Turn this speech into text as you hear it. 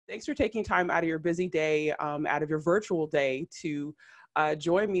Thanks for taking time out of your busy day, out of your virtual day to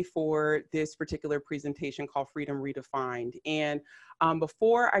join me for this particular presentation called Freedom Redefined. And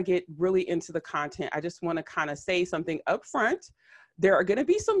before I get really into the content, I just want to kind of say something up front. There are going to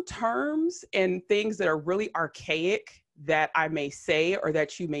be some terms and things that are really archaic that I may say, or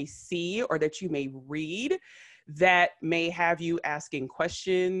that you may see, or that you may read, that may have you asking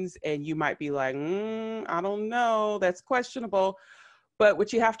questions, and you might be like, I don't know, that's questionable. But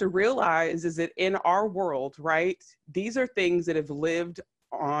what you have to realize is that in our world, right, these are things that have lived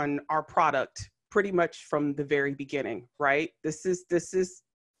on our product pretty much from the very beginning, right? This is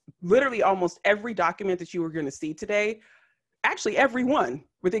literally almost every document that you are going to see today. Actually, every one,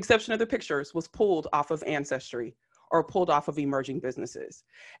 with the exception of the pictures, was pulled off of Ancestry or pulled off of emerging businesses.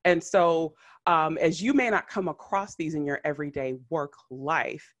 And so as you may not come across these in your everyday work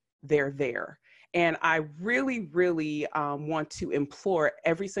life, they're there. And I really, really want to implore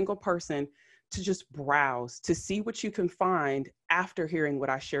every single person to just browse, to see what you can find after hearing what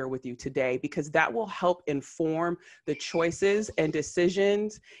I share with you today, because that will help inform the choices and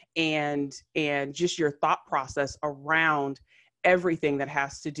decisions and just your thought process around everything that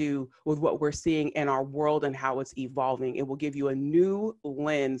has to do with what we're seeing in our world and how it's evolving. It will give you a new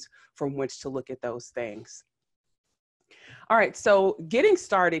lens from which to look at those things. All right, so getting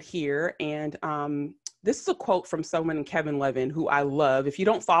started here, and this is a quote from someone, Kevin Levin, who I love. If you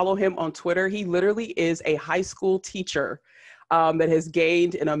don't follow him on Twitter, he literally is a high school teacher that has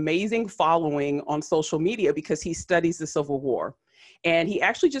gained an amazing following on social media because he studies the Civil War. And he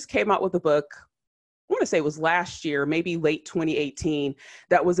actually just came out with a book, I want to say it was last year, maybe late 2018,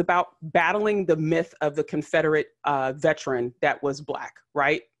 that was about battling the myth of the Confederate veteran that was Black,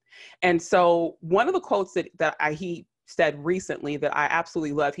 right? And so one of the quotes that he said recently that I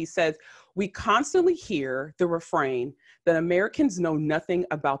absolutely love, he says, "We constantly hear the refrain that Americans know nothing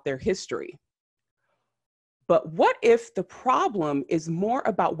about their history. But what if the problem is more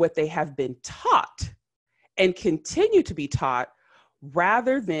about what they have been taught and continue to be taught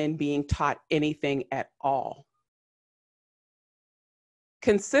rather than being taught anything at all?"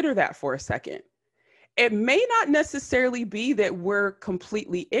 Consider that for a second. It may not necessarily be that we're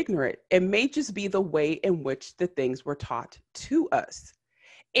completely ignorant. It may just be the way in which the things were taught to us.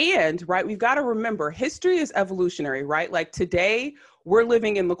 And, right, we've got to remember, history is evolutionary, right? Like today, we're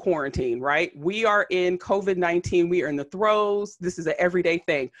living in the quarantine, right? We are in COVID-19. We are in the throes. This is an everyday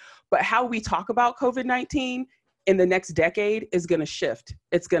thing. But how we talk about COVID-19 in the next decade is going to shift.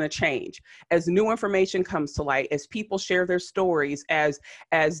 It's going to change as new information comes to light, as people share their stories, as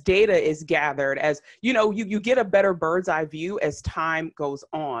data is gathered, as you get a better bird's eye view as time goes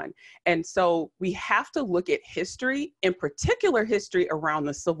on. And so we have to look at history, in particular history around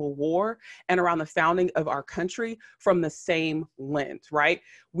the Civil War and around the founding of our country, from the same lens, right?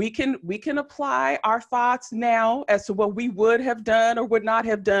 We can apply our thoughts now as to what we would have done or would not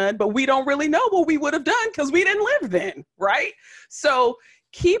have done, but we don't really know what we would have done because we didn't live then, right? So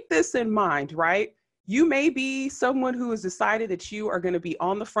keep this in mind, right? You may be someone who has decided that you are going to be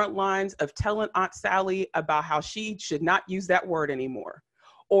on the front lines of telling Aunt Sally about how she should not use that word anymore.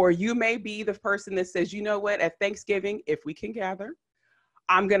 Or you may be the person that says, you know what, at Thanksgiving, if we can gather,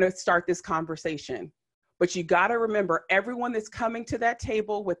 I'm going to start this conversation. But you got to remember, everyone that's coming to that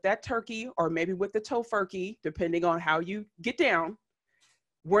table with that turkey, or maybe with the tofurkey, depending on how you get down,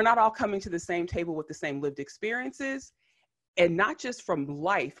 we're not all coming to the same table with the same lived experiences, and not just from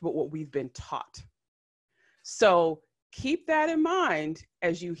life, but what we've been taught. So keep that in mind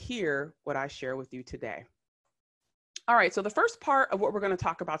as you hear what I share with you today. All right, so the first part of what we're going to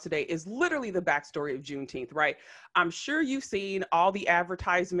talk about today is literally the backstory of Juneteenth, right? I'm sure you've seen all the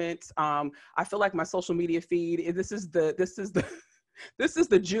advertisements. I feel like my social media feed, this is the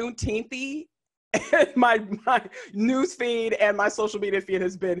Juneteenth-y my news feed and my social media feed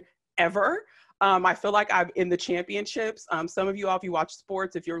has been ever. I feel like I'm in the championships. Some of you all, if you watch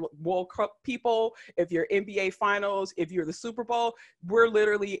sports, if you're World Cup people, if you're NBA finals, if you're the Super Bowl, we're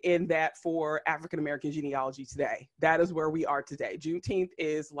literally in that for African-American genealogy today. That is where we are today. Juneteenth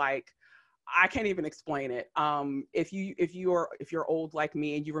is like, I can't even explain it. If you're old like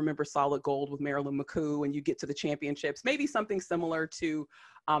me and you remember Solid Gold with Marilyn McCoo and you get to the championships, maybe something similar to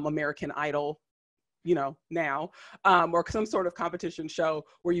American Idol, now, or some sort of competition show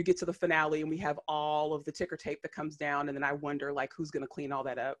where you get to the finale and we have all of the ticker tape that comes down. And then I wonder like, who's going to clean all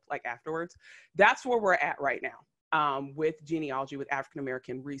that up like afterwards? That's where we're at right now with genealogy, with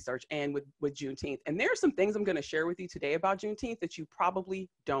African-American research, and with Juneteenth. And there are some things I'm going to share with you today about Juneteenth that you probably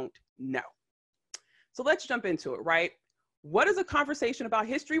don't know. So let's jump into it, right? What is a conversation about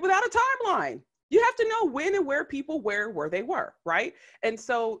history without a timeline? You have to know when and where people where they were, right? And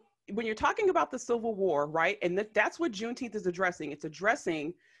so when you're talking about the Civil War, right, and that's what Juneteenth is addressing. It's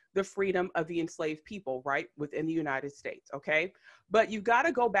addressing the freedom of the enslaved people, right, within the United States, okay? But you've got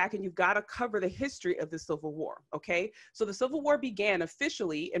to go back and you've got to cover the history of the Civil War, okay? So the Civil War began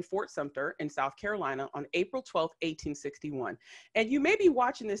officially in Fort Sumter in South Carolina on April 12th, 1861. And you may be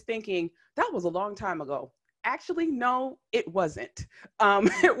watching this thinking, that was a long time ago. Actually, no, it wasn't.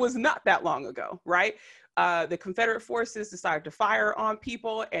 It was not that long ago, right? The Confederate forces decided to fire on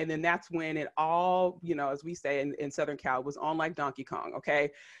people, and then that's when it all, you know, as we say in Southern Cal, was on like Donkey Kong,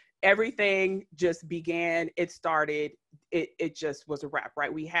 okay? Everything just began, it started, it just was a wrap,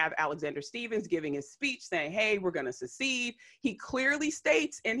 right? We have Alexander Stephens giving his speech saying, hey, we're gonna secede. He clearly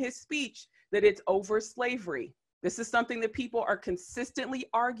states in his speech that it's over slavery. This is something that people are consistently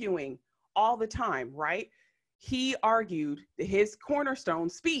arguing all the time, right? He argued that his cornerstone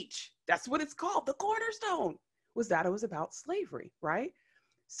speech, that's what it's called, the cornerstone, was that it was about slavery, right?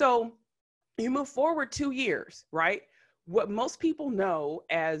 So you move forward 2 years, right? What most people know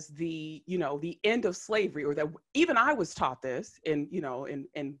as the, you know, the end of slavery, or that even I was taught this in, you know,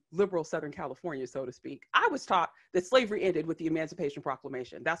 in liberal Southern California, so to speak. I was taught that slavery ended with the Emancipation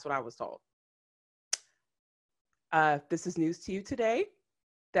Proclamation. That's what I was told. This is news to you today.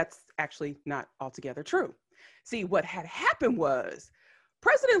 That's actually not altogether true. See, what had happened was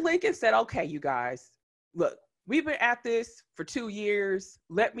President Lincoln said, okay, you guys, look, we've been at this for 2 years.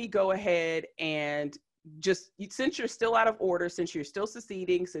 Let me go ahead and just, since you're still out of order, since you're still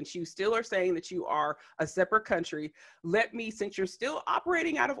seceding, since you still are saying that you are a separate country, let me, since you're still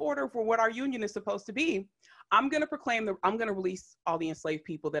operating out of order for what our union is supposed to be, I'm going to proclaim that I'm going to release all the enslaved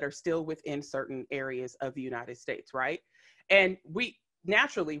people that are still within certain areas of the United States, right? And we,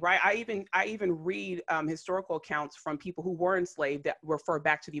 naturally, right? I even read historical accounts from people who were enslaved that refer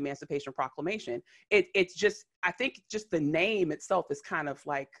back to the Emancipation Proclamation. It's just, I think just the name itself is kind of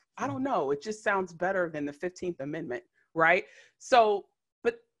like, I don't know, it just sounds better than the 15th Amendment, right? So,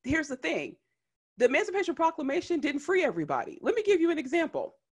 but here's the thing. The Emancipation Proclamation didn't free everybody. Let me give you an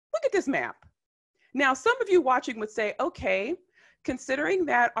example. Look at this map. Now, some of you watching would say, okay, considering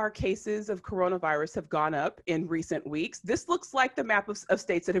that our cases of coronavirus have gone up in recent weeks, this looks like the map of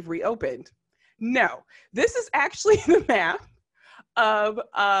states that have reopened. No, this is actually the map of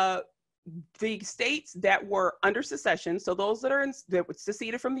the states that were under secession. So those that were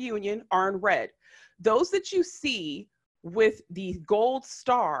seceded from the Union are in red. Those that you see with the gold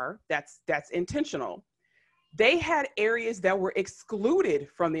star, that's intentional. They had areas that were excluded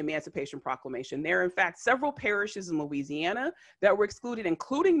from the Emancipation Proclamation. There are, in fact, several parishes in Louisiana that were excluded,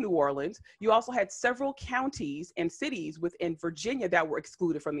 including New Orleans. You also had several counties and cities within Virginia that were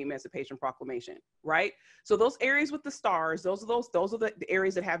excluded from the Emancipation Proclamation, right? So those areas with the stars, those are the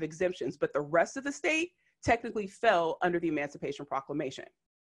areas that have exemptions, but the rest of the state technically fell under the Emancipation Proclamation,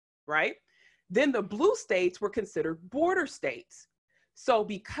 right? Then the blue states were considered border states. So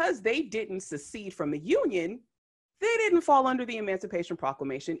because they didn't secede from the Union, they didn't fall under the Emancipation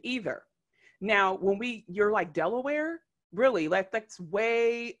Proclamation either. Now, you're like Delaware, really, that's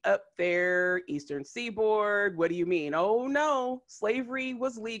way up there, Eastern Seaboard. What do you mean? Oh no, slavery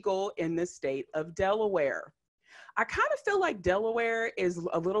was legal in the state of Delaware. I kind of feel like Delaware is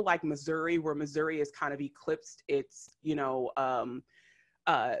a little like Missouri, where Missouri has kind of eclipsed its,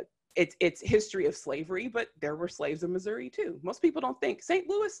 its history of slavery, but there were slaves in Missouri too. Most people don't think St.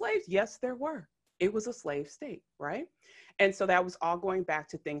 Louis slaves. Yes, there were. It was a slave state, right? And so that was all going back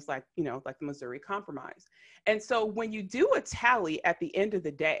to things like, like the Missouri Compromise. And so when you do a tally at the end of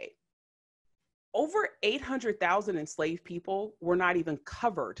the day, over 800,000 enslaved people were not even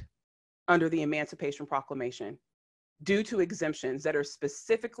covered under the Emancipation Proclamation due to exemptions that are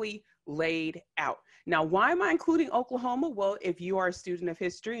specifically laid out. Now, why am I including Oklahoma? Well, if you are a student of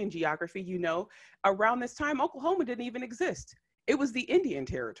history and geography, you know, around this time, Oklahoma didn't even exist. It was the Indian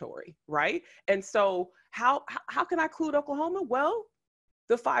Territory, right? And so how can I include Oklahoma? Well,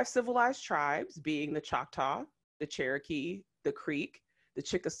 the 5 civilized tribes, being the Choctaw, the Cherokee, the Creek, the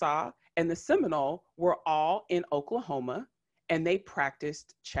Chickasaw, and the Seminole, were all in Oklahoma, and they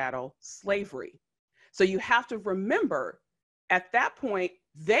practiced chattel slavery. So you have to remember, at that point,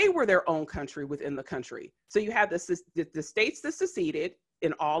 they were their own country within the country. So you had the states that seceded,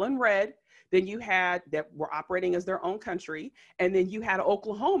 all in red. Then you had that were operating as their own country. And then you had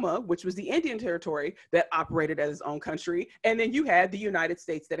Oklahoma, which was the Indian Territory, that operated as its own country. And then you had the United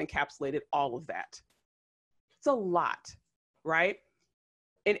States that encapsulated all of that. It's a lot, right?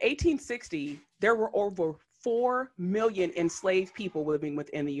 In 1860, there were over 4 million enslaved people living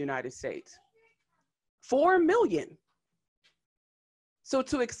within the United States. 4 million. So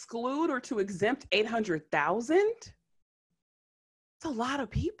to exclude or to exempt 800,000, it's a lot of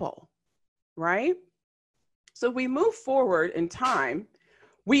people, right? So we move forward in time,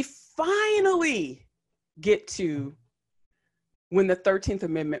 we finally get to when the 13th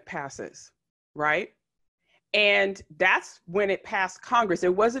Amendment passes, right? And that's when it passed Congress.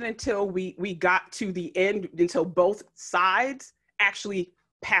 It wasn't until we got to the end, until both sides actually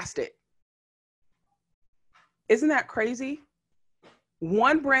passed it. Isn't that crazy?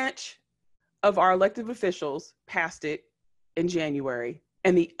 One branch of our elected officials passed it in January,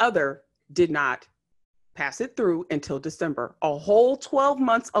 and the other did not pass it through until December. A whole 12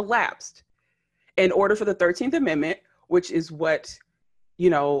 months elapsed in order for the 13th Amendment, which is what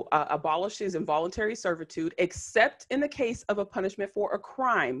abolishes involuntary servitude, except in the case of a punishment for a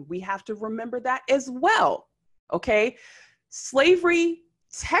crime. We have to remember that as well, okay? Slavery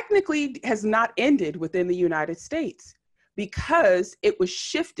technically has not ended within the United States because it was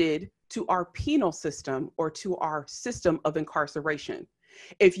shifted to our penal system or to our system of incarceration.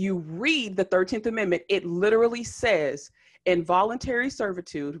 If you read the 13th Amendment, it literally says involuntary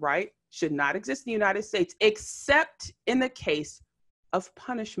servitude, right, should not exist in the United States except in the case of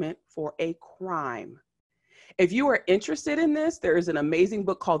punishment for a crime. If you are interested in this, there is an amazing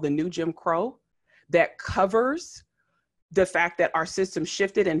book called The New Jim Crow that covers the fact that our system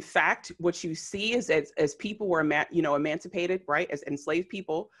shifted. In fact, what you see is as people were emancipated, right, as enslaved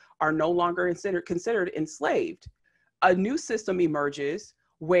people are no longer considered enslaved, a new system emerges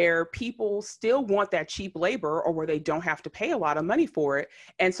where people still want that cheap labor or where they don't have to pay a lot of money for it.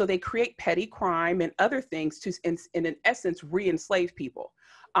 And so they create petty crime and other things to, in essence, re-enslave people.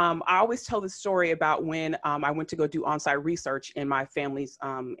 I always tell the story about when I went to go do on-site research in my family's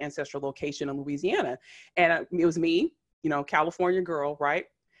ancestral location in Louisiana. And it was me, California girl, right?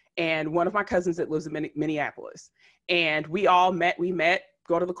 And one of my cousins that lives in Minneapolis. And we met,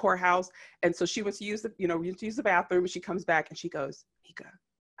 go to the courthouse. And so she went to use the bathroom, and she comes back and she goes, Nicka.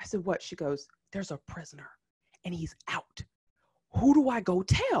 I said, what? She goes, there's a prisoner and he's out. Who do I go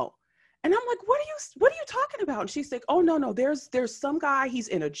tell? And I'm like, what are you talking about? And she's like, oh, no, there's some guy, he's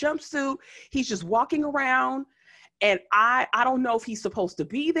in a jumpsuit. He's just walking around. And I don't know if he's supposed to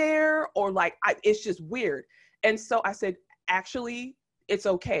be there or it's just weird. And so I said, actually, it's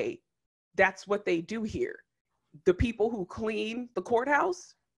okay. That's what they do here. The people who clean the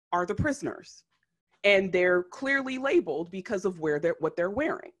courthouse are the prisoners. And they're clearly labeled because of what they're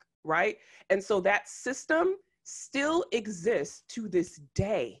wearing, right? And so that system still exists to this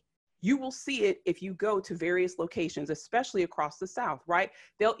day. You will see it if you go to various locations, especially across the South, right?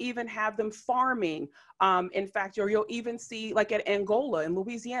 They'll even have them farming. In fact, you'll even see, like at Angola in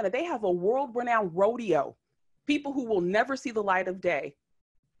Louisiana, they have a world-renowned rodeo. People who will never see the light of day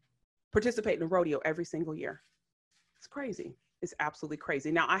participate in a rodeo every single year. It's crazy. It's absolutely crazy.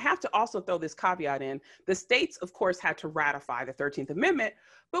 Now, I have to also throw this caveat in. The states, of course, had to ratify the 13th Amendment,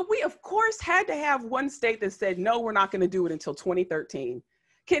 but we, of course, had to have one state that said, no, we're not going to do it until 2013.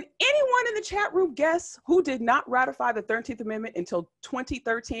 Can anyone in the chat room guess who did not ratify the 13th Amendment until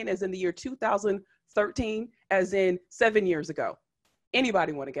 2013, as in the year 2013, as in 7 years ago?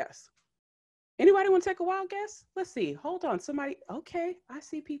 Anybody want to guess? Anybody want to take a wild guess? Let's see. Hold on. Somebody. Okay. I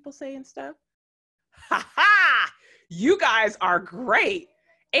see people saying stuff. Ha ha! You guys are great.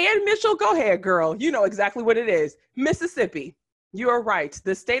 Ann Mitchell, go ahead, girl. You know exactly what it is. Mississippi. You are right.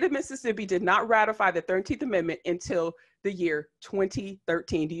 The state of Mississippi did not ratify the 13th Amendment until the year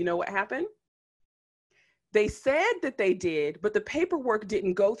 2013. Do you know what happened? They said that they did, but the paperwork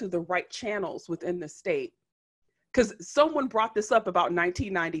didn't go through the right channels within the state. Because someone brought this up about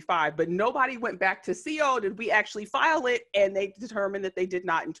 1995, but nobody went back to see, oh, did we actually file it? And they determined that they did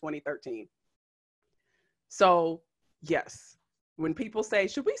not in 2013. So yes, when people say,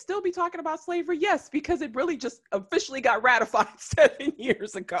 should we still be talking about slavery? Yes, because it really just officially got ratified 7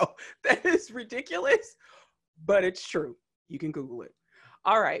 years ago. That is ridiculous, but it's true. You can Google it.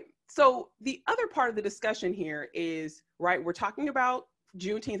 All right. So the other part of the discussion here is, right, we're talking about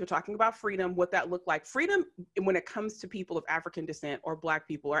Juneteenth, we're talking about freedom, what that looked like. Freedom, when it comes to people of African descent or Black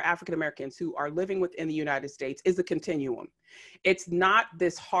people or African Americans who are living within the United States, is a continuum. It's not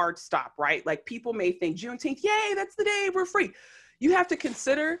this hard stop, right? Like people may think Juneteenth, yay, that's the day we're free. You have to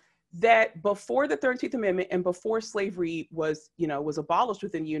consider that before the 13th Amendment and before slavery was abolished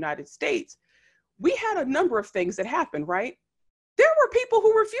within the United States, we had a number of things that happened, right? There were people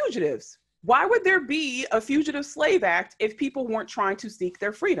who were fugitives. Why would there be a Fugitive Slave Act if people weren't trying to seek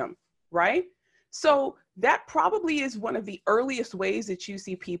their freedom, right? So that probably is one of the earliest ways that you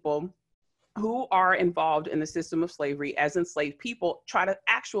see people who are involved in the system of slavery as enslaved people try to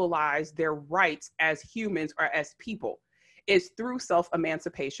actualize their rights as humans or as people. is through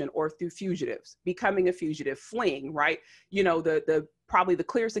self-emancipation or through fugitives, becoming a fugitive, fleeing, right? You know, probably the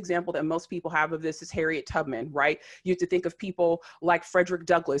clearest example that most people have of this is Harriet Tubman, right? You have to think of people like Frederick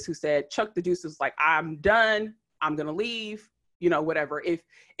Douglass, who said, Chuck the Deuce was like, I'm done, I'm gonna leave, you know, whatever.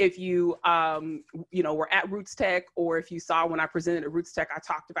 If you, you know, were at Roots Tech, or if you saw when I presented at Roots Tech, I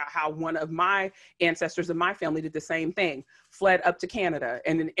talked about how one of my ancestors in my family did the same thing, fled up to Canada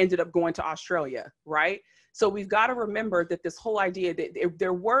and then ended up going to Australia, right? So we've got to remember that this whole idea that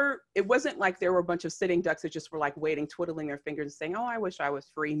it wasn't like there were a bunch of sitting ducks that just were like waiting, twiddling their fingers and saying, oh, I wish I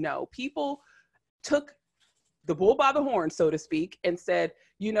was free. No, people took the bull by the horn, so to speak, and said,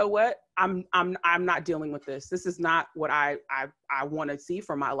 you know what, I'm not dealing with this. This is not what I want to see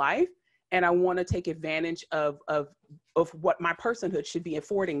for my life. And I want to take advantage of what my personhood should be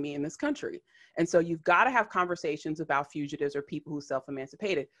affording me in this country. And so you've got to have conversations about fugitives or people who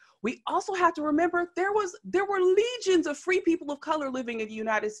self-emancipated. We also have to remember there were legions of free people of color living in the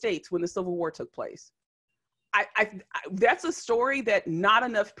United States when the Civil War took place. That's a story that not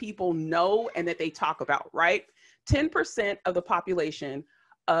enough people know and that they talk about, right? 10% of the population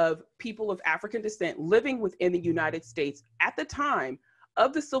of people of African descent living within the United States at the time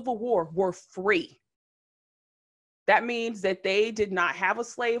of the Civil War were free. That means that they did not have a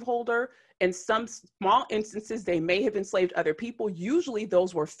slaveholder. In some small instances, they may have enslaved other people. Usually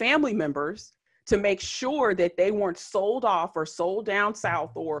those were family members to make sure that they weren't sold off or sold down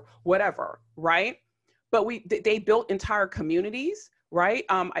south or whatever, right? But they built entire communities, right?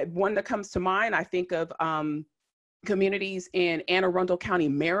 One that comes to mind, I think of communities in Anne Arundel County,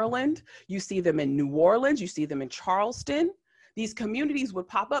 Maryland. You see them in New Orleans, you see them in Charleston. These communities would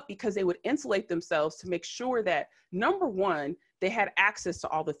pop up because they would insulate themselves to make sure that, number one, they had access to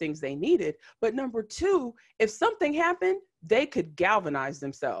all the things they needed. But number two, if something happened, they could galvanize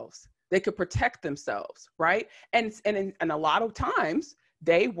themselves. They could protect themselves, right? And a lot of times,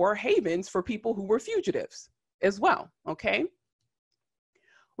 they were havens for people who were fugitives as well, okay?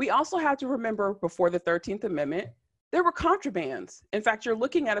 We also have to remember, before the 13th Amendment, there were contrabands. In fact, you're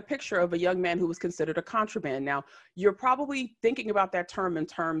looking at a picture of a young man who was considered a contraband. Now, you're probably thinking about that term in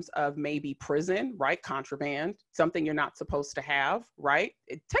terms of maybe prison, right? Contraband, something you're not supposed to have, right?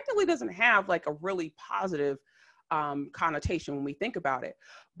 It technically doesn't have like a really positive connotation when we think about it.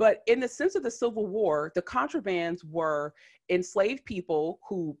 But in the sense of the Civil War, the contrabands were enslaved people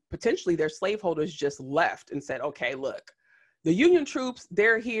who potentially their slaveholders just left and said, okay, look, the Union troops,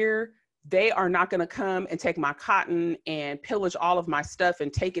 they're here. They are not going to come and take my cotton and pillage all of my stuff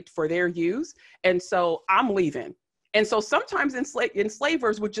and take it for their use. And so I'm leaving. And so sometimes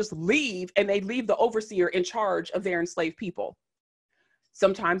enslavers would just leave, and they'd leave the overseer in charge of their enslaved people.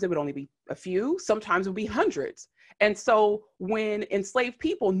 Sometimes it would only be a few, sometimes it would be hundreds. And so when enslaved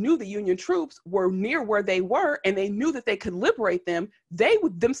people knew the Union troops were near where they were, and they knew that they could liberate them, they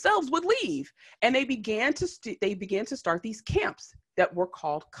themselves would leave. And they began to start these camps that were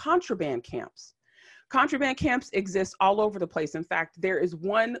called contraband camps. Contraband camps exist all over the place. In fact, there is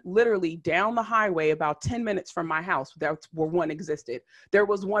one literally down the highway about 10 minutes from my house. That's where one existed. There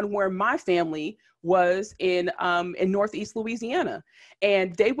was one where my family was in Northeast Louisiana,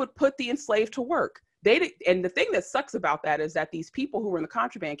 and they would put the enslaved to work. And the thing that sucks about that is that these people who were in the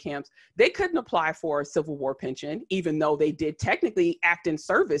contraband camps, they couldn't apply for a Civil War pension, even though they did technically act in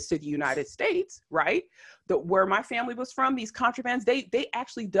service to the United States, right? Where my family was from, these contrabands, they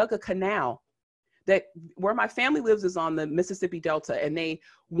actually dug a canal. That where my family lives is on the Mississippi Delta, and they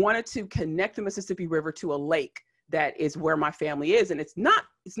wanted to connect the Mississippi River to a lake that is where my family is. And it's not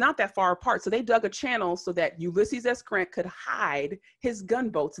that far apart. So they dug a channel so that Ulysses S. Grant could hide his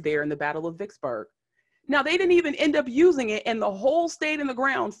gunboats there in the Battle of Vicksburg. Now, they didn't even end up using it, and the hole stayed in the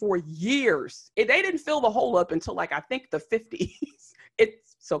ground for years. They didn't fill the hole up until like, I think the 50s.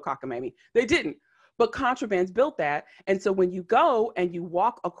 It's so cockamamie. They didn't. But contrabands built that. And so when you go and you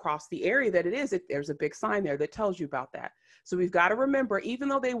walk across the area that it is, there's a big sign there that tells you about that. So we've got to remember, even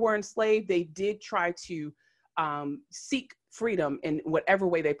though they were enslaved, they did try to seek freedom in whatever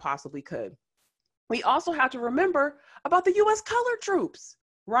way they possibly could. We also have to remember about the US colored troops,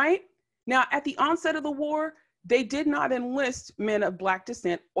 right? Now, at the onset of the war, they did not enlist men of Black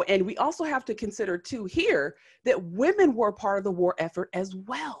descent. And we also have to consider too here that women were part of the war effort as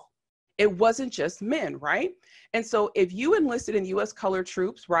well. It wasn't just men, right? And so if you enlisted in US colored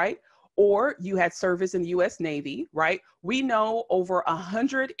troops, right, or you had service in the US Navy, right, we know over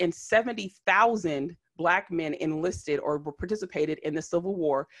 170,000 Black men enlisted or participated in the Civil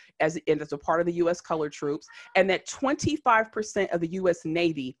War as a part of the US colored troops, and that 25% of the US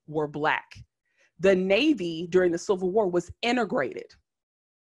Navy were Black. The Navy during the Civil War was integrated.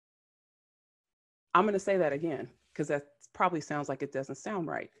 I'm going to say that again, because that's probably sounds like it doesn't sound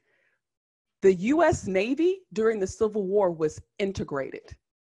right. The US Navy during the Civil War was integrated.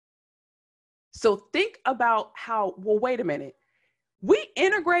 So think about how, well, wait a minute. We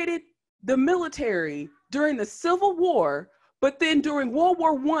integrated the military during the Civil War, but then during World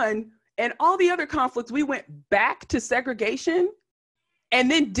War I and all the other conflicts, we went back to segregation and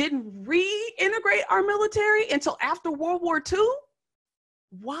then didn't reintegrate our military until after World War II?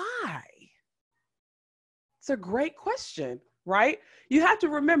 Why? It's a great question, right? You have to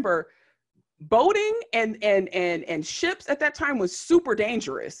remember boating and ships at that time was super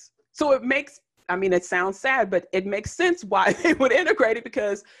dangerous. So it makes, I mean, it sounds sad, but it makes sense why they would integrate it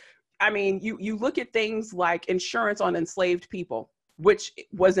because, I mean, you look at things like insurance on enslaved people, which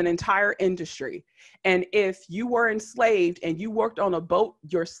was an entire industry. And if you were enslaved and you worked on a boat,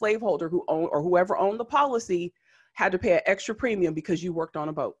 your slaveholder who owned or whoever owned the policy had to pay an extra premium because you worked on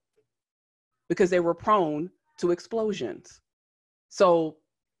a boat because they were prone to explosions. So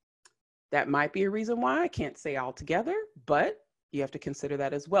that might be a reason why. I can't say altogether, but you have to consider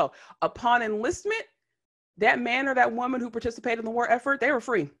that as well. Upon enlistment, that man or that woman who participated in the war effort, they were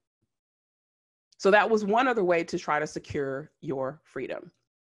free. So that was one other way to try to secure your freedom.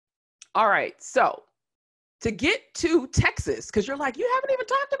 All right, so to get to Texas, because you're like, you haven't even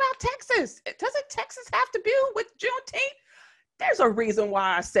talked about Texas. Doesn't Texas have to do with Juneteenth? There's a reason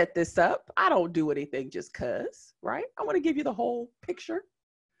why I set this up. I don't do anything just cause, right? I want to give you the whole picture.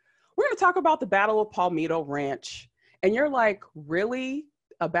 We're going to talk about the Battle of Palmito Ranch. And you're like, really?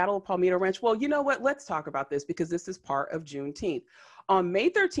 A Battle of Palmito Ranch? Well, you know what? Let's talk about this because this is part of Juneteenth. On May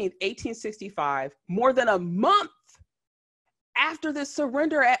 13th, 1865, more than a month after the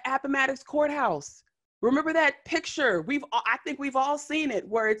surrender at Appomattox Courthouse. Remember that picture? I think we've all seen it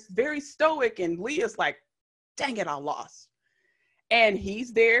where it's very stoic and Leah's like, dang it, I lost. And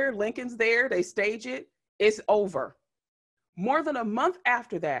he's there, Lincoln's there, they stage it, it's over. More than a month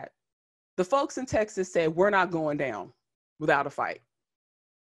after that, the folks in Texas said, we're not going down without a fight.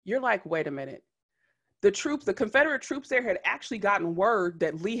 You're like, wait a minute. The Confederate troops there had actually gotten word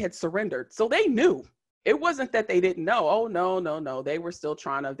that Lee had surrendered. So they knew. It wasn't that they didn't know. Oh, no. They were still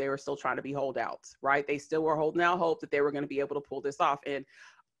trying to be holdouts, right? They still were holding out hope that they were going to be able to pull this off. And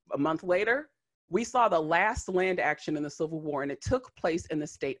a month later, we saw the last land action in the Civil War, and it took place in the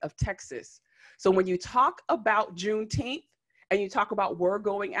state of Texas. So when you talk about Juneteenth and you talk about we're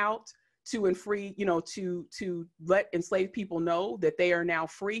going out to and free, to let enslaved people know that they are now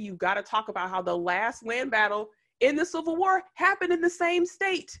free, you've got to talk about how the last land battle in the Civil War happened in the same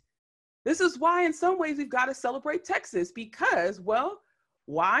state. This is why in some ways we've got to celebrate Texas because, well,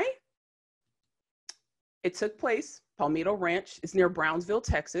 why? It took place, Palmito Ranch. It's near Brownsville,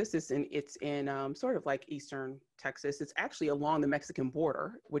 Texas. It's in sort of like eastern Texas. It's actually along the Mexican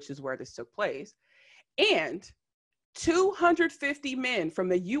border, which is where this took place. And 250 men from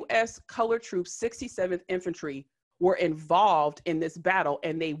the U.S. Colored Troops 67th Infantry were involved in this battle,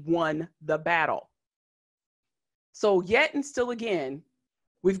 and they won the battle. So yet and still again,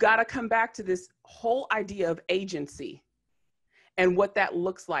 we've got to come back to this whole idea of agency and what that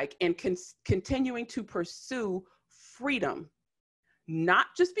looks like and continuing to pursue freedom, not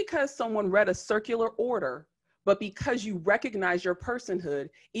just because someone read a circular order, but because you recognize your personhood,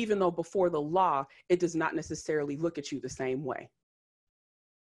 even though before the law, it does not necessarily look at you the same way.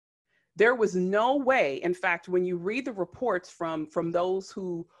 There was no way, in fact, when you read the reports from those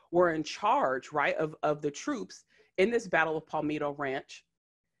who were in charge, right, of the troops in this Battle of Palmito Ranch,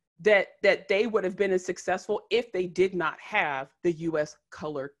 that they would have been as successful if they did not have the U.S.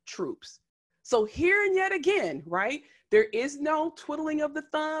 colored troops. So here and yet again, right, there is no twiddling of the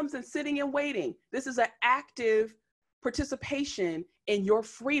thumbs and sitting and waiting. This is an active participation in your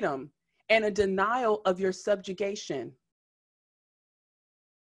freedom and a denial of your subjugation.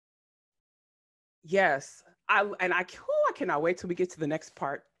 Yes, I cannot wait till we get to the next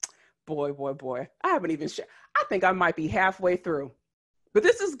part. Boy. I haven't even I think I might be halfway through. But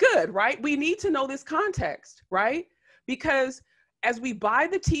this is good, right? We need to know this context, right? Because as we buy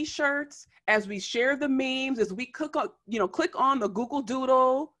the t-shirts, as we share the memes, as we click on the Google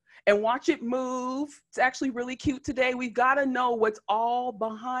Doodle and watch it move, it's actually really cute today. We've got to know what's all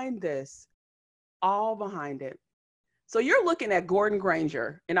behind this, all behind it. So you're looking at Gordon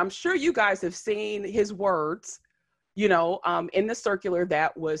Granger, and I'm sure you guys have seen his words, in the circular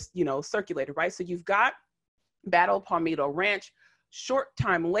that was, circulated, right? So you've got Battle of Palmito Ranch. Short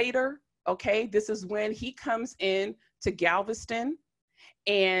time later, okay, this is when he comes in to Galveston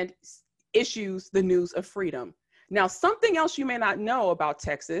and issues the news of freedom. Now, something else you may not know about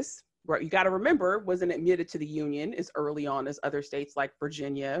Texas, right? You got to remember, wasn't admitted to the Union as early on as other states like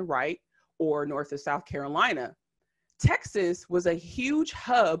Virginia, right? Or North or South Carolina. Texas was a huge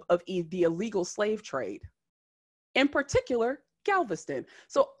hub of the illegal slave trade, in particular, Galveston.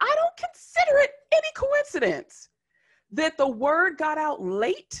 So I don't consider it any coincidence that the word got out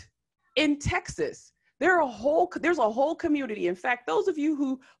late in Texas. There's a whole community. In fact, those of you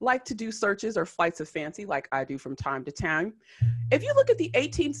who like to do searches or flights of fancy, like I do from time to time, if you look at the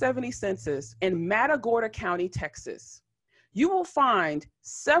 1870 census in Matagorda County, Texas, you will find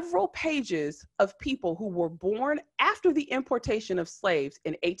several pages of people who were born after the importation of slaves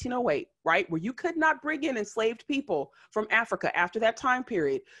in 1808, right? Where you could not bring in enslaved people from Africa after that time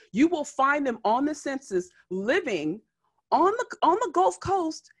period. You will find them on the census living on the Gulf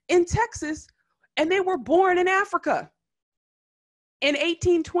Coast in Texas, and they were born in Africa in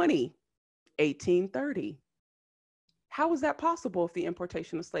 1820, 1830. How is that possible if the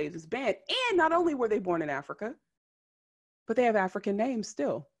importation of slaves is banned? And not only were they born in Africa, but they have African names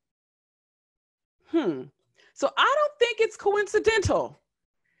still. So I don't think it's coincidental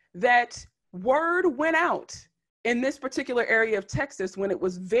that word went out in this particular area of Texas when it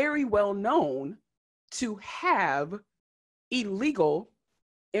was very well known to have illegal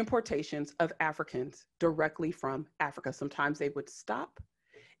importations of Africans directly from Africa. Sometimes they would stop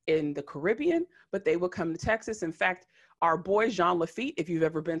in the Caribbean, but they would come to Texas. In fact, our boy Jean Lafitte, if you've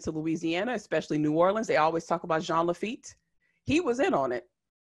ever been to Louisiana, especially New Orleans, they always talk about Jean Lafitte. He was in on it.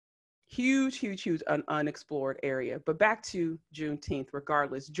 Huge, huge, huge unexplored area. But back to Juneteenth,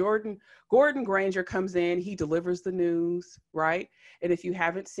 regardless. Gordon Granger comes in, he delivers the news, right? And if you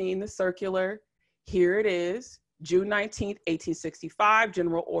haven't seen the circular, here it is. June 19th, 1865,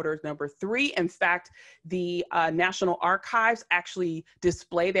 General Order number 3. In fact, the National Archives actually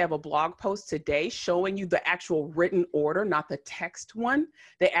they have a blog post today showing you the actual written order, not the text one.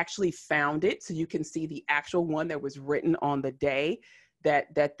 They actually found it, so you can see the actual one that was written on the day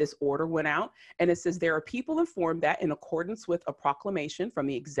that this order went out. And it says, there are people informed that in accordance with a proclamation from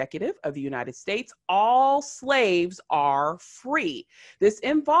the executive of the United States, all slaves are free. This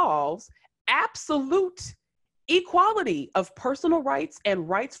involves absolute equality of personal rights and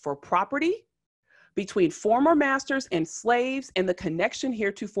rights for property between former masters and slaves, and the connection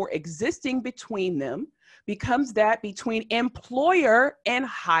heretofore existing between them becomes that between employer and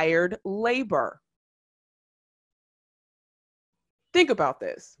hired labor. Think about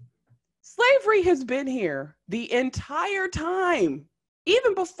this. Slavery has been here the entire time,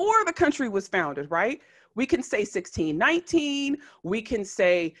 even before the country was founded, right? We can say 1619, we can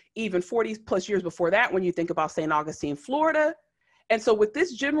say even 40 plus years before that when you think about St. Augustine, Florida. And so with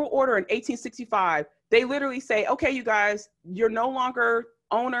this general order in 1865, they literally say, okay, you guys, you're no longer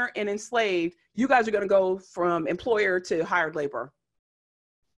owner and enslaved. You guys are gonna go from employer to hired labor.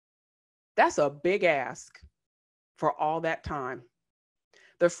 That's a big ask for all that time.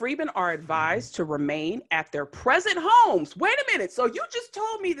 The freedmen are advised to remain at their present homes. Wait a minute, so you just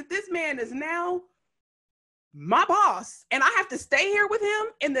told me that this man is now my boss, and I have to stay here with him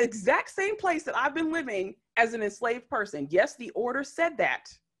in the exact same place that I've been living as an enslaved person. Yes, the order said that,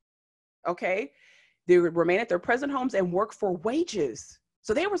 okay? They would remain at their present homes and work for wages.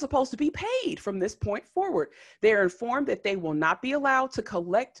 So they were supposed to be paid from this point forward. They are informed that they will not be allowed to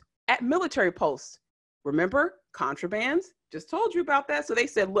collect at military posts. Remember, contrabands, just told you about that. So they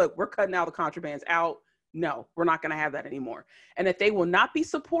said, look, we're cutting all the contrabands out. No, we're not gonna have that anymore. And that they will not be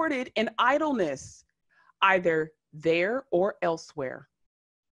supported in idleness, either there or elsewhere.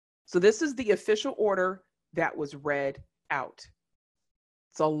 So this is the official order that was read out.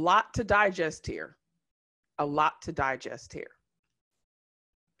 It's a lot to digest here. A lot to digest here.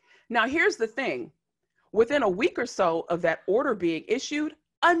 Now, here's the thing. Within a week or so of that order being issued,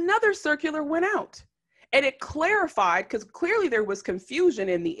 another circular went out. And it clarified, because clearly there was confusion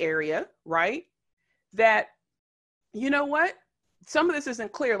in the area, right? That, you know what? Some of this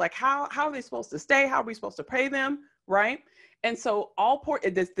isn't clear, like how are they supposed to stay? How are we supposed to pay them, right? And so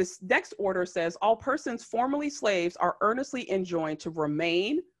this next order says, all persons formerly slaves are earnestly enjoined to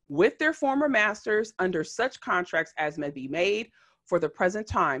remain with their former masters under such contracts as may be made for the present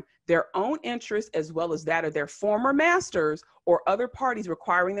time, their own interest as well as that of their former masters or other parties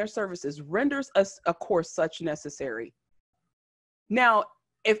requiring their services renders us a course such necessary. Now,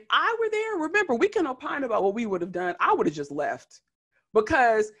 if I were there, remember, we can opine about what we would have done. I would have just left.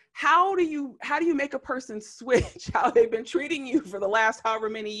 Because how do you make a person switch how they've been treating you for the last however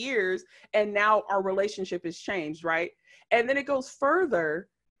many years, and now our relationship has changed, right? And then it goes further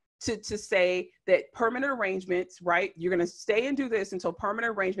to say that permanent arrangements, right? You're going to stay and do this until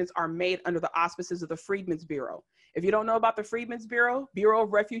permanent arrangements are made under the auspices of the Freedmen's Bureau. If you don't know about the Freedmen's Bureau, Bureau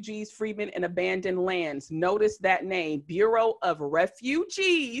of Refugees, Freedmen, and Abandoned Lands. Notice that name, Bureau of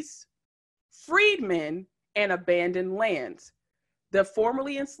Refugees, Freedmen, and abandoned lands. The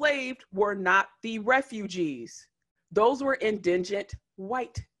formerly enslaved were not the refugees. Those were indigent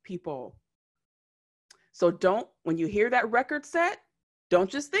white people. So when you hear that record set, don't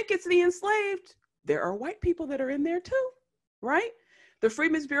just think it's the enslaved. There are white people that are in there too, right? The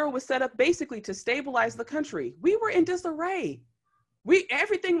Freedmen's Bureau was set up basically to stabilize the country. We were in disarray.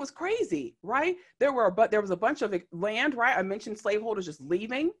 Everything was crazy, right? There was a bunch of land, right? I mentioned slaveholders just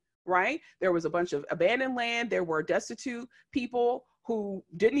leaving, right? There was a bunch of abandoned land. There were destitute people who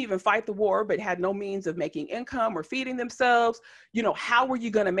didn't even fight the war, but had no means of making income or feeding themselves. You know, how were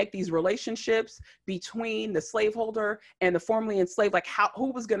you going to make these relationships between the slaveholder and the formerly enslaved? Like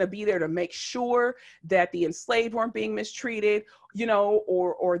who was going to be there to make sure that the enslaved weren't being mistreated, you know,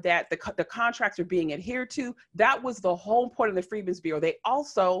 or that the contracts are being adhered to? That was the whole point of the Freedmen's Bureau.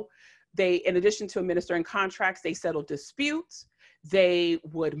 They, in addition to administering contracts, they settled disputes. They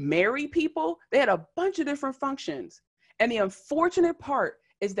would marry people. They had a bunch of different functions. And the unfortunate part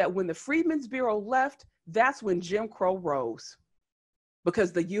is that when the Freedmen's Bureau left, that's when Jim Crow rose.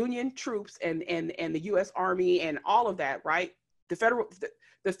 Because the Union troops and the US Army and all of that, right?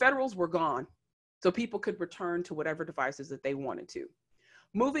 The Federals were gone. So people could return to whatever devices that they wanted to.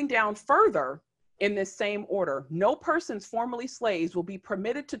 Moving down further in this same order, no persons formerly slaves will be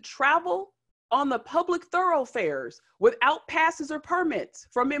permitted to travel on the public thoroughfares without passes or permits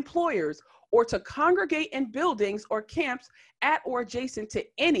from employers, or to congregate in buildings or camps at or adjacent to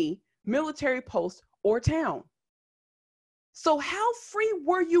any military post or town. So how free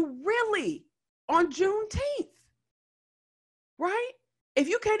were you really on Juneteenth, right? If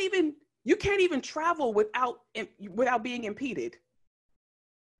you can't even travel without being impeded.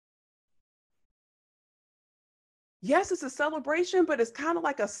 Yes, it's a celebration, but it's kind of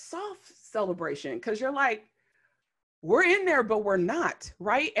like a soft celebration because you're like, we're in there, but we're not,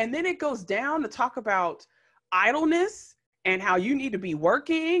 right? And then it goes down to talk about idleness and how you need to be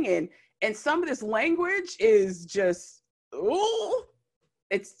working. And some of this language is just, ooh,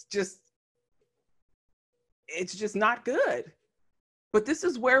 it's just not good. But this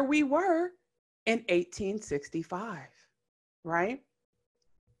is where we were in 1865, right?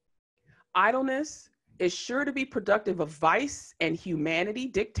 Idleness is sure to be productive of vice, and humanity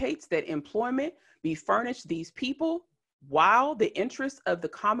dictates that employment be furnished these people while the interest of the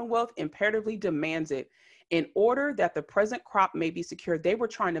Commonwealth imperatively demands it, in order that the present crop may be secured. They were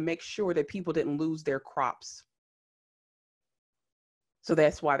trying to make sure that people didn't lose their crops. So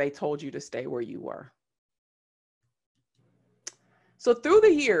that's why they told you to stay where you were. So through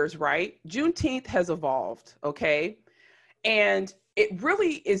the years, right, Juneteenth has evolved, okay? And it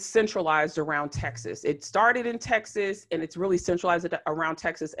really is centralized around Texas. It started in Texas and it's really centralized around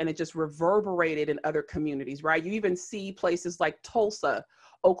Texas, and it just reverberated in other communities, right? You even see places like Tulsa,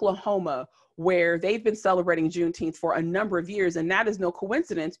 Oklahoma, where they've been celebrating Juneteenth for a number of years. And that is no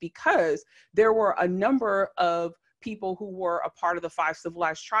coincidence, because there were a number of people who were a part of the 5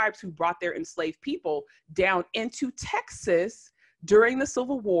 civilized tribes who brought their enslaved people down into Texas during the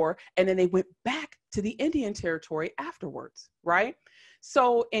Civil War, and then they went back to the Indian Territory afterwards, right?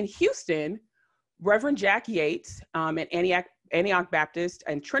 So in Houston, Reverend Jack Yates and Antioch Baptist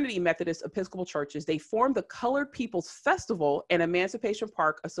and Trinity Methodist Episcopal churches, they formed the Colored People's Festival and Emancipation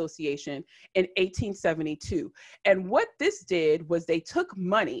Park Association in 1872. And what this did was they took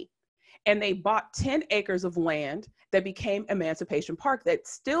money and they bought 10 acres of land that became Emancipation Park that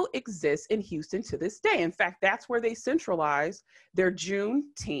still exists in Houston to this day. In fact, that's where they centralized their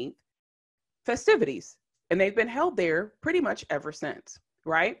Juneteenth festivities. And they've been held there pretty much ever since,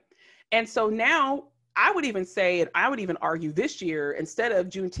 right? And so now I would even say, and I would even argue this year, instead of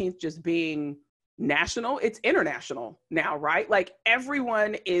Juneteenth just being national, it's international now, right? Like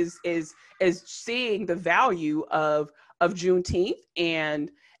everyone is seeing the value of Juneteenth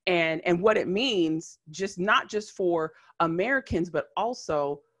and what it means, just not just for Americans, but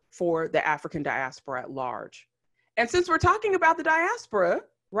also for the African diaspora at large. And since we're talking about the diaspora,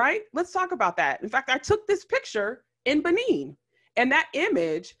 right, let's talk about that. In fact, I took this picture in Benin, and that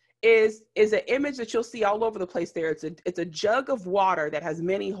image is an image that you'll see all over the place there. It's a jug of water that has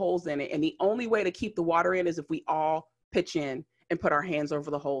many holes in it. And the only way to keep the water in is if we all pitch in and put our hands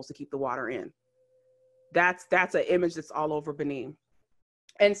over the holes to keep the water in. That's an image that's all over Benin.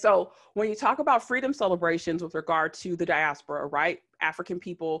 And so when you talk about freedom celebrations with regard to the diaspora, right, African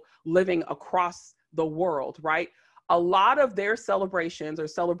people living across the world, right, a lot of their celebrations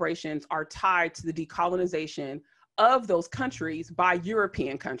are tied to the decolonization of those countries by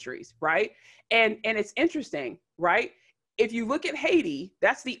European countries, right? And it's interesting, right? If you look at Haiti,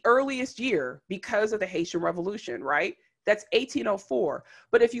 that's the earliest year because of the Haitian Revolution, right? That's 1804.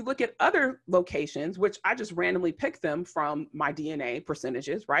 But if you look at other locations, which I just randomly picked them from my DNA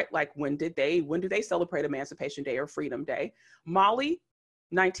percentages, right? Like when do they celebrate Emancipation Day or Freedom Day? Mali,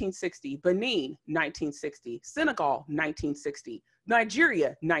 1960, Benin, 1960, Senegal, 1960,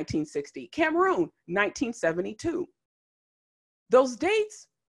 Nigeria, 1960, Cameroon, 1972. Those dates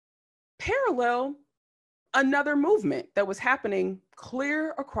parallel another movement that was happening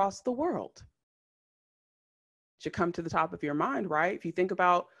clear across the world. Should come to the top of your mind, right? If you think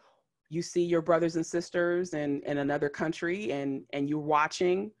about, you see your brothers and sisters in another country and you're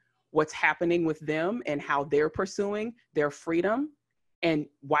watching what's happening with them and how they're pursuing their freedom. And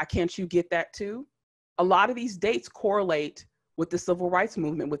why can't you get that too? A lot of these dates correlate with the civil rights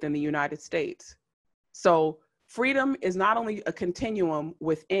movement within the United States. So freedom is not only a continuum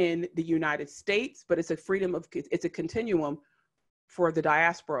within the United States, but it's a continuum for the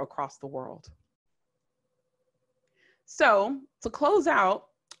diaspora across the world. So to close out,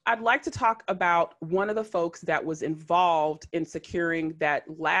 I'd like to talk about one of the folks that was involved in securing that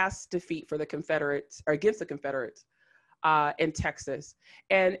last defeat for the Confederates, or against the Confederates, in Texas.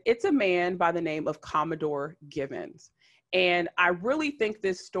 And it's a man by the name of Commodore Gibbons. And I really think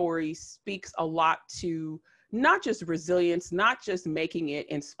this story speaks a lot to not just resilience, not just making it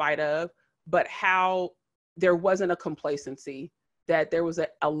in spite of, but how there wasn't a complacency, that there was a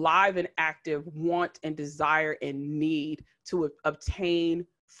alive and active want and desire and need to obtain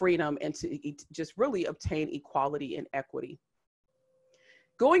freedom and to just really obtain equality and equity.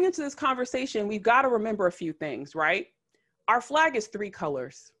 Going into this conversation, we've got to remember a few things, right? Our flag is 3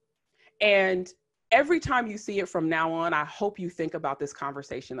 colors. And every time you see it from now on, I hope you think about this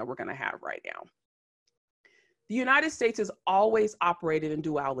conversation that we're going to have right now. The United States has always operated in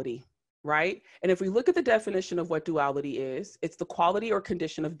duality, right? And if we look at the definition of what duality is, it's the quality or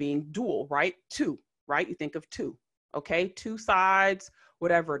condition of being dual, right? Two, right? You think of two, okay? Two sides,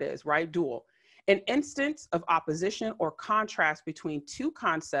 whatever it is, right? Dual. An instance of opposition or contrast between two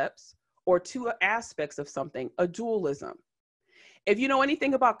concepts or two aspects of something, a dualism. If you know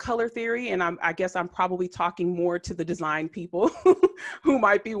anything about color theory, and I guess I'm probably talking more to the design people who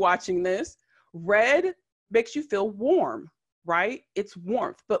might be watching this, red makes you feel warm, right? It's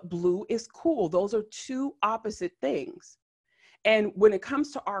warmth, but blue is cool. Those are two opposite things. And when it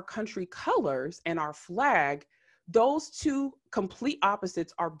comes to our country colors and our flag, those two complete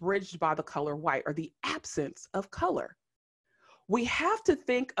opposites are bridged by the color white, or the absence of color. We have to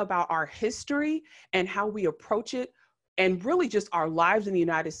think about our history and how we approach it, and really just our lives in the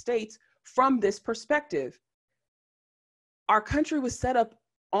United States from this perspective. Our country was set up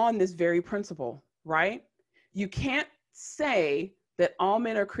on this very principle, right? You can't say that all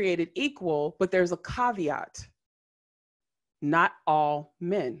men are created equal, but there's a caveat. Not all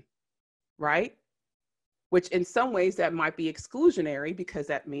men, right? Which in some ways that might be exclusionary, because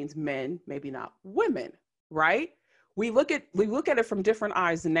that means men, maybe not women, right? We look at it from different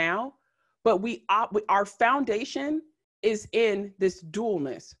eyes now, but our foundation is in this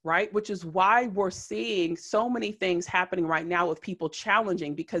dualness, right? Which is why we're seeing so many things happening right now with people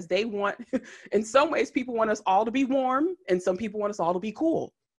challenging, because they want, in some ways, people want us all to be warm, and some people want us all to be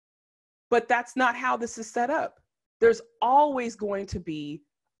cool. But that's not how this is set up. There's always going to be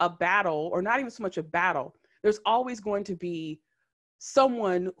a battle, or not even so much a battle. There's always going to be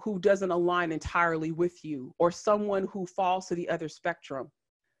someone who doesn't align entirely with you, or someone who falls to the other spectrum.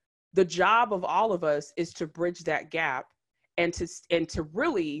 The job of all of us is to bridge that gap and to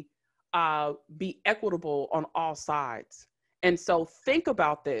really be equitable on all sides. And so think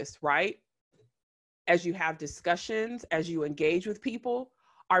about this, right? As you have discussions, as you engage with people,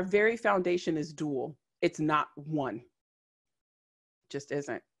 our very foundation is dual. It's not one. It just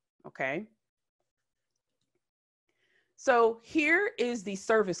isn't, okay? So here is the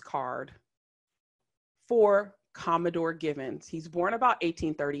service card for Commodore Gibbons. He's born about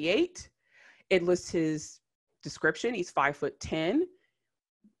 1838. It lists his description. He's 5'10",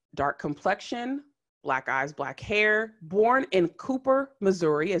 dark complexion, black eyes, black hair, born in Cooper,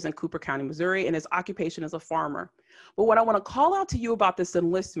 Missouri, as in Cooper County, Missouri, and his occupation is a farmer. But what I want to call out to you about this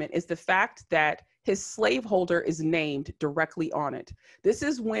enlistment is the fact that his slaveholder is named directly on it. This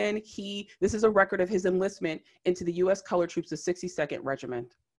is a record of his enlistment into the U.S. Colored Troops, the 62nd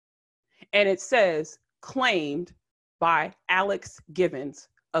Regiment. And it says, claimed by Alex Gibbons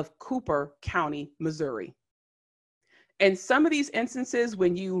of Cooper County, Missouri. And some of these instances,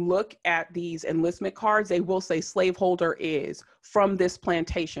 when you look at these enlistment cards, they will say slaveholder is from this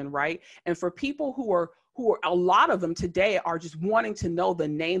plantation, right? And for people who are a lot of them today are just wanting to know the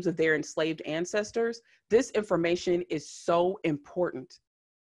names of their enslaved ancestors, this information is so important.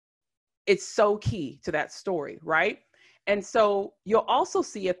 It's so key to that story, right? And so you'll also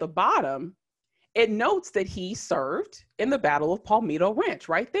see at the bottom, it notes that he served in the Battle of Palmito Ranch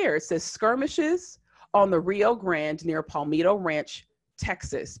right there. It says skirmishes on the Rio Grande near Palmito Ranch,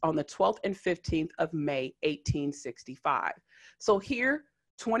 Texas on the 12th and 15th of May, 1865. So here,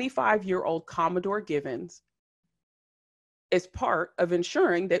 25-year-old Commodore Givens is part of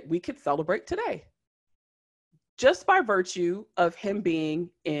ensuring that we could celebrate today, just by virtue of him being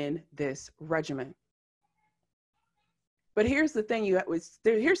in this regiment. But here's the thing,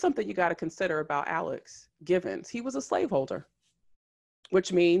 here's something you got to consider about Alex Givens. He was a slaveholder,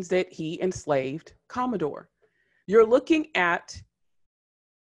 which means that he enslaved Commodore. You're looking at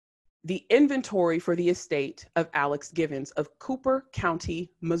the inventory for the estate of Alex Givens of Cooper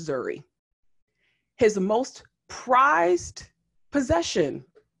County, Missouri. His most prized possession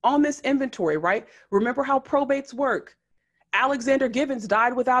on this inventory, right? Remember how probates work. Alexander Givens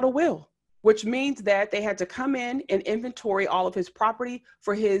died without a will, which means that they had to come in and inventory all of his property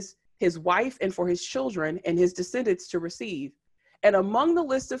for his wife and for his children and his descendants to receive. And among the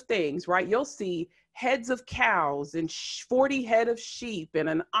list of things, right, you'll see heads of cows and 40 head of sheep and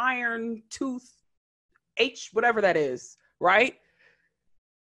an iron tooth, whatever that is, right?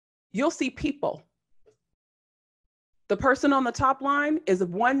 You'll see people. The person on the top line is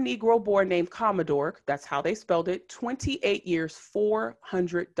one Negro boy named Commodore. That's how they spelled it. 28 years,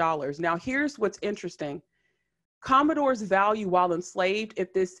 $400. Now, here's what's interesting. Commodore's value while enslaved,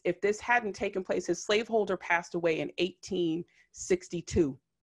 if this hadn't taken place, his slaveholder passed away in 1862,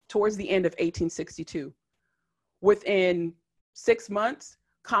 towards the end of 1862. Within 6 months,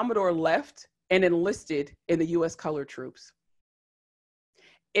 Commodore left and enlisted in the U.S. colored troops.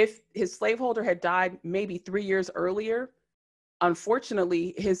 If his slaveholder had died maybe 3 years earlier,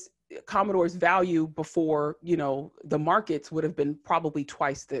 unfortunately, Commodore's value before, the markets would have been probably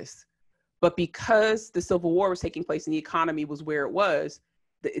twice this. But because the Civil War was taking place and the economy was where it was,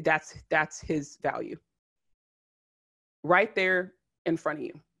 that's his value. Right there in front of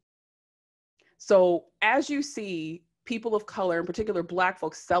you. So as you see people of color, in particular Black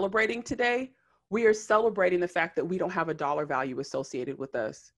folks, celebrating today, we are celebrating the fact that we don't have a dollar value associated with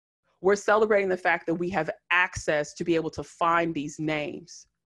us. We're celebrating the fact that we have access to be able to find these names,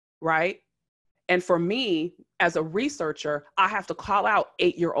 right? And for me, as a researcher, I have to call out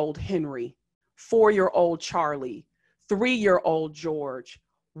 8-year-old Henry, 4-year-old Charlie, 3-year-old George,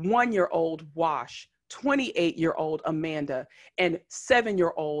 1-year-old Wash, 28-year-old Amanda, and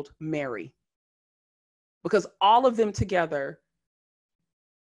 7-year-old Mary. Because all of them together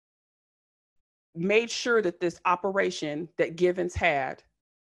made sure that this operation that Givens had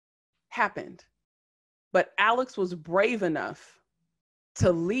happened. But Alex was brave enough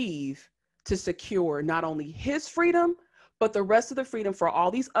to leave to secure not only his freedom, but the rest of the freedom for all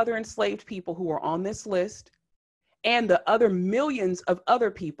these other enslaved people who are on this list and the other millions of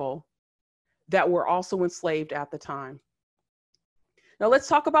other people that were also enslaved at the time. Now let's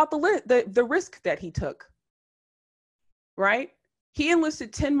talk about the risk that he took, right? He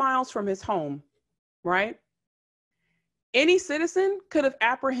enlisted 10 miles from his home, right? Any citizen could have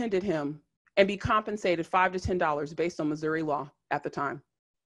apprehended him and be compensated $5 to $10 based on Missouri law at the time.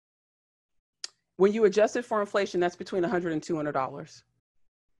 When you adjust it for inflation, that's between $100 and $200.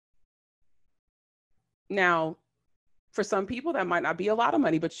 Now, for some people, that might not be a lot of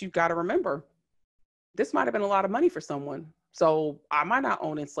money, but you've got to remember, this might have been a lot of money for someone. So I might not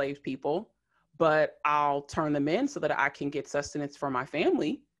own enslaved people, but I'll turn them in so that I can get sustenance for my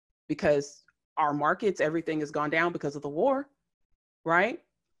family, because our markets, everything has gone down because of the war, right?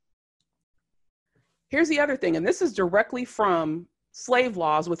 Here's the other thing, and this is directly from slave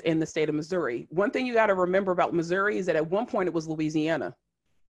laws within the state of Missouri. One thing you got to remember about Missouri is that at one point it was Louisiana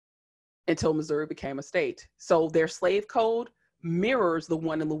until Missouri became a state. So their slave code mirrors the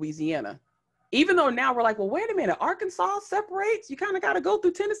one in Louisiana. Even though now we're like, well, wait a minute, Arkansas separates? You kind of got to go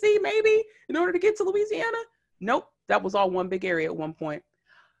through Tennessee maybe in order to get to Louisiana? Nope, that was all one big area at one point.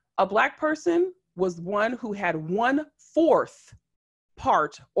 A Black person was one who had 1/4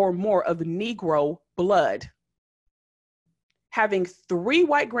 part or more of Negro blood. Having 3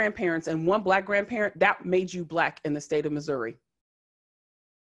 white grandparents and 1 Black grandparent, that made you Black in the state of Missouri.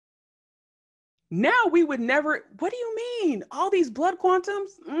 Now we would never, what do you mean? All these blood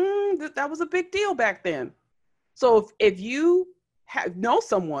quantums? That was a big deal back then. So if you know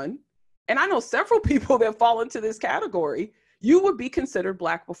someone, and I know several people that fall into this category, you would be considered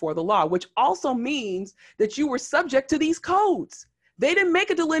Black before the law, which also means that you were subject to these codes. They didn't make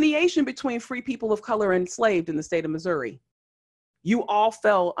a delineation between free people of color and enslaved in the state of Missouri. You all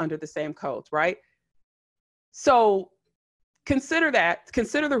fell under the same codes, right? So consider that,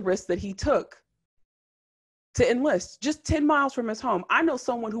 consider the risk that he took to enlist, just 10 miles from his home. I know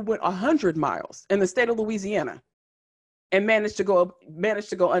someone who went 100 miles in the state of Louisiana and managed to go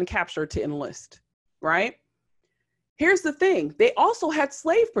uncaptured to enlist, right? Here's the thing. They also had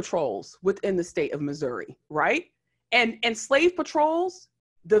slave patrols within the state of Missouri, right? And slave patrols,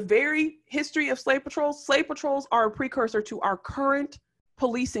 the very history of slave patrols are a precursor to our current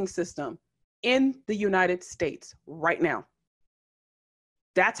policing system in the United States right now.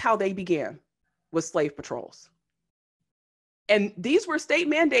 That's how they began, with slave patrols. And these were state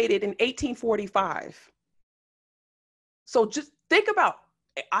mandated in 1845. So just think about,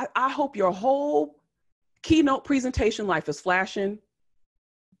 I hope your whole keynote presentation life is flashing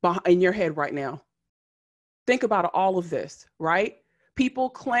in your head right now. Think about all of this, right? People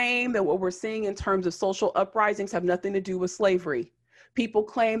claim that what we're seeing in terms of social uprisings have nothing to do with slavery. People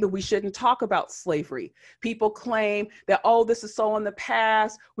claim that we shouldn't talk about slavery. People claim that, oh, this is so in the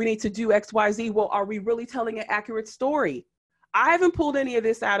past, we need to do X, Y, Z. Well, are we really telling an accurate story? I haven't pulled any of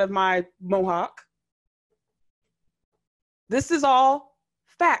this out of my mohawk. This is all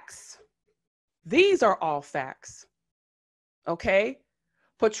facts. These are all facts, okay?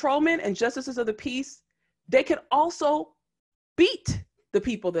 Patrolmen and justices of the peace, they can also beat the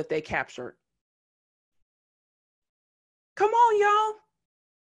people that they captured. Come on, y'all.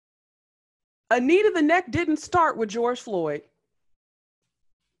 A knee to the neck didn't start with George Floyd.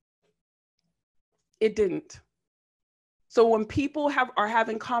 It didn't. So when people are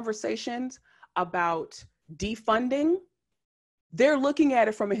having conversations about defunding, they're looking at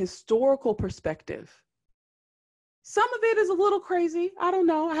it from a historical perspective. Some of it is a little crazy. I don't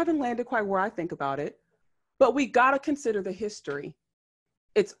know. I haven't landed quite where I think about it. But we got to consider the history.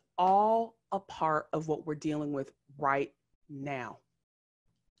 It's all a part of what we're dealing with right now.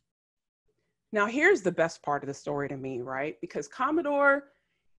 Now, here's the best part of the story to me, right? Because Commodore,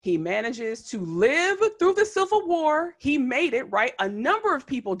 he manages to live through the Civil War. He made it, right? A number of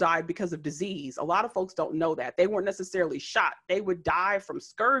people died because of disease. A lot of folks don't know that. They weren't necessarily shot. They would die from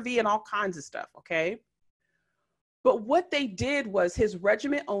scurvy and all kinds of stuff, okay? But what they did was his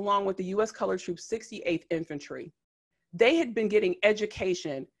regiment, along with the U.S. Colored Troops 68th Infantry, they had been getting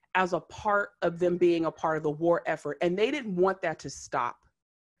education as a part of them being a part of the war effort, and they didn't want that to stop.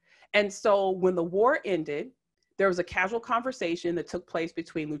 And so when the war ended, there was a casual conversation that took place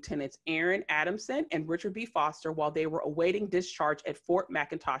between Lieutenants Aaron Adamson and Richard B. Foster while they were awaiting discharge at Fort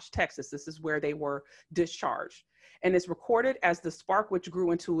McIntosh, Texas. This is where they were discharged. And it's recorded as the spark which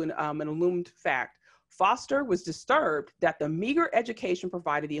grew into an illumined fact. Foster was disturbed that the meager education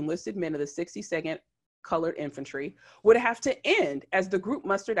provided the enlisted men of the 62nd Colored Infantry would have to end as the group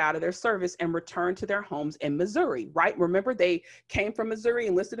mustered out of their service and returned to their homes in Missouri, right? Remember, they came from Missouri,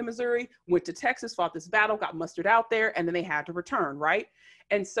 enlisted in Missouri, went to Texas, fought this battle, got mustered out there, and then they had to return, right?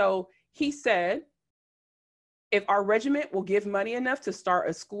 And so he said, if our regiment will give money enough to start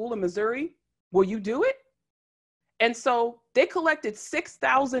a school in Missouri, will you do it? And so they collected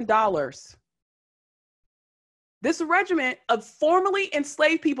 $6,000. This regiment of formerly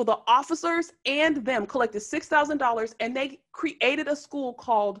enslaved people, the officers and them, collected $6,000, and they created a school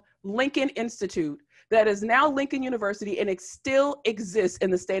called Lincoln Institute that is now Lincoln University, and it still exists in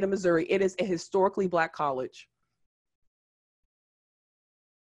the state of Missouri. It is a historically Black college.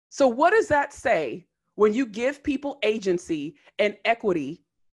 So what does that say when you give people agency and equity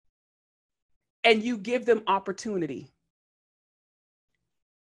and you give them opportunity?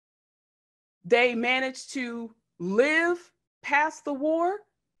 They managed to live past the war,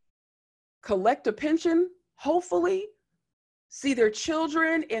 collect a pension, hopefully, see their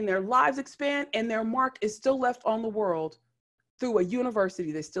children and their lives expand, and their mark is still left on the world through a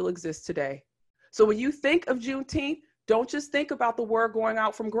university that still exists today. So when you think of Juneteenth, don't just think about the word going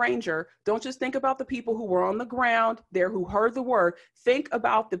out from Granger. Don't just think about the people who were on the ground there who heard the word. Think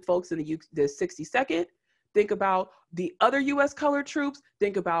about the folks in the 62nd. Think about the other U.S. colored troops.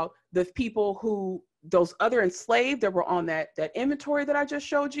 Think about the people who, those other enslaved that were on that inventory that I just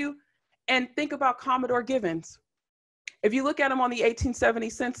showed you. And think about Commodore Givens. If you look at him on the 1870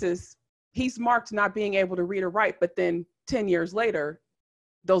 census, he's marked not being able to read or write, but then 10 years later,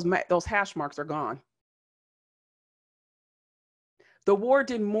 those hash marks are gone. The war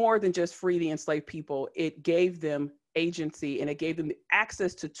did more than just free the enslaved people. It gave them agency, and it gave them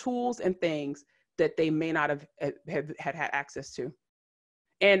access to tools and things that they may not have had access to.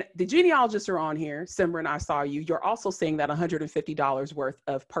 And the genealogists are on here. Simran, I saw you. You're also seeing that $150 worth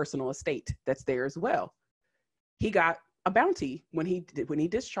of personal estate that's there as well. He got a bounty when he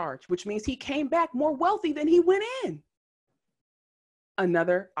discharged, which means he came back more wealthy than he went in.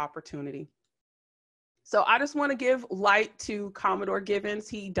 Another opportunity. So I just want to give light to Commodore Givens.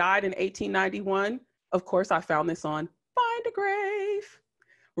 He died in 1891 Of course, I found this on Find a Grave,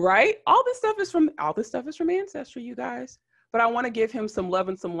 right? All this stuff is from Ancestry, you guys. But I want to give him some love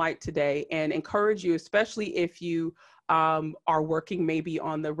and some light today and encourage you, especially if you are working maybe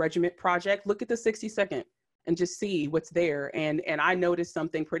on the regiment project, look at the 60-second and just see what's there. And I noticed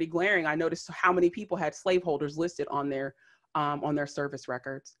something pretty glaring. I noticed how many people had slaveholders listed on their service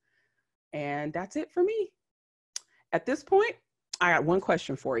records. And that's it for me. At this point, I got one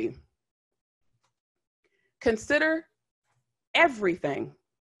question for you. Consider everything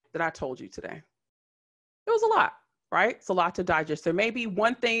that I told you today. It was a lot, right? It's a lot to digest. There may be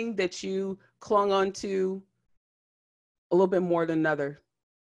one thing that you clung on to a little bit more than another.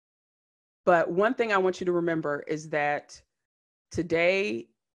 But one thing I want you to remember is that today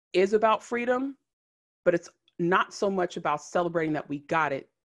is about freedom, but it's not so much about celebrating that we got it.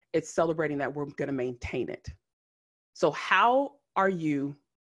 It's celebrating that we're going to maintain it. So how are you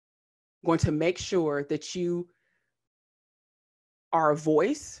going to make sure that you are a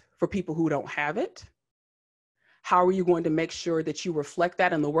voice for people who don't have it? How are you going to make sure that you reflect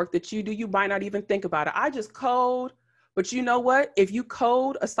that in the work that you do? You might not even think about it. I just code, but you know what? If you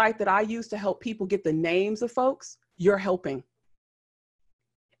code a site that I use to help people get the names of folks, you're helping.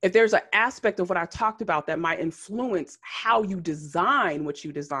 If there's an aspect of what I talked about that might influence how you design what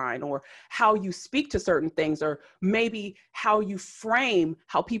you design, or how you speak to certain things, or maybe how you frame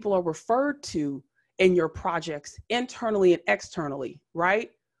how people are referred to in your projects internally and externally,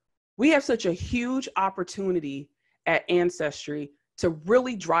 right? We have such a huge opportunity at Ancestry to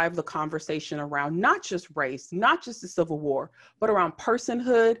really drive the conversation around not just race, not just the Civil War, but around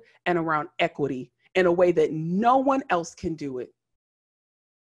personhood and around equity in a way that no one else can do it.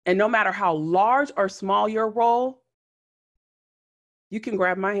 And no matter how large or small your role, you can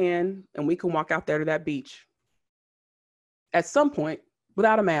grab my hand and we can walk out there to that beach at some point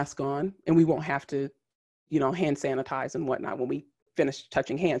without a mask on, and we won't have to, hand sanitize and whatnot when we finish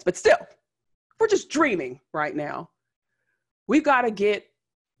touching hands. But still, we're just dreaming right now. We've got to get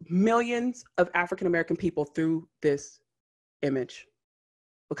millions of African-American people through this image,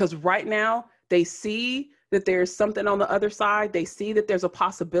 because right now they see that there's something on the other side. They see that there's a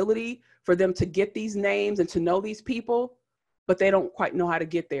possibility for them to get these names and to know these people, but they don't quite know how to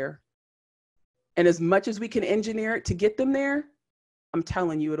get there. And as much as we can engineer it to get them there, I'm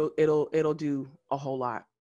telling you, it'll do a whole lot.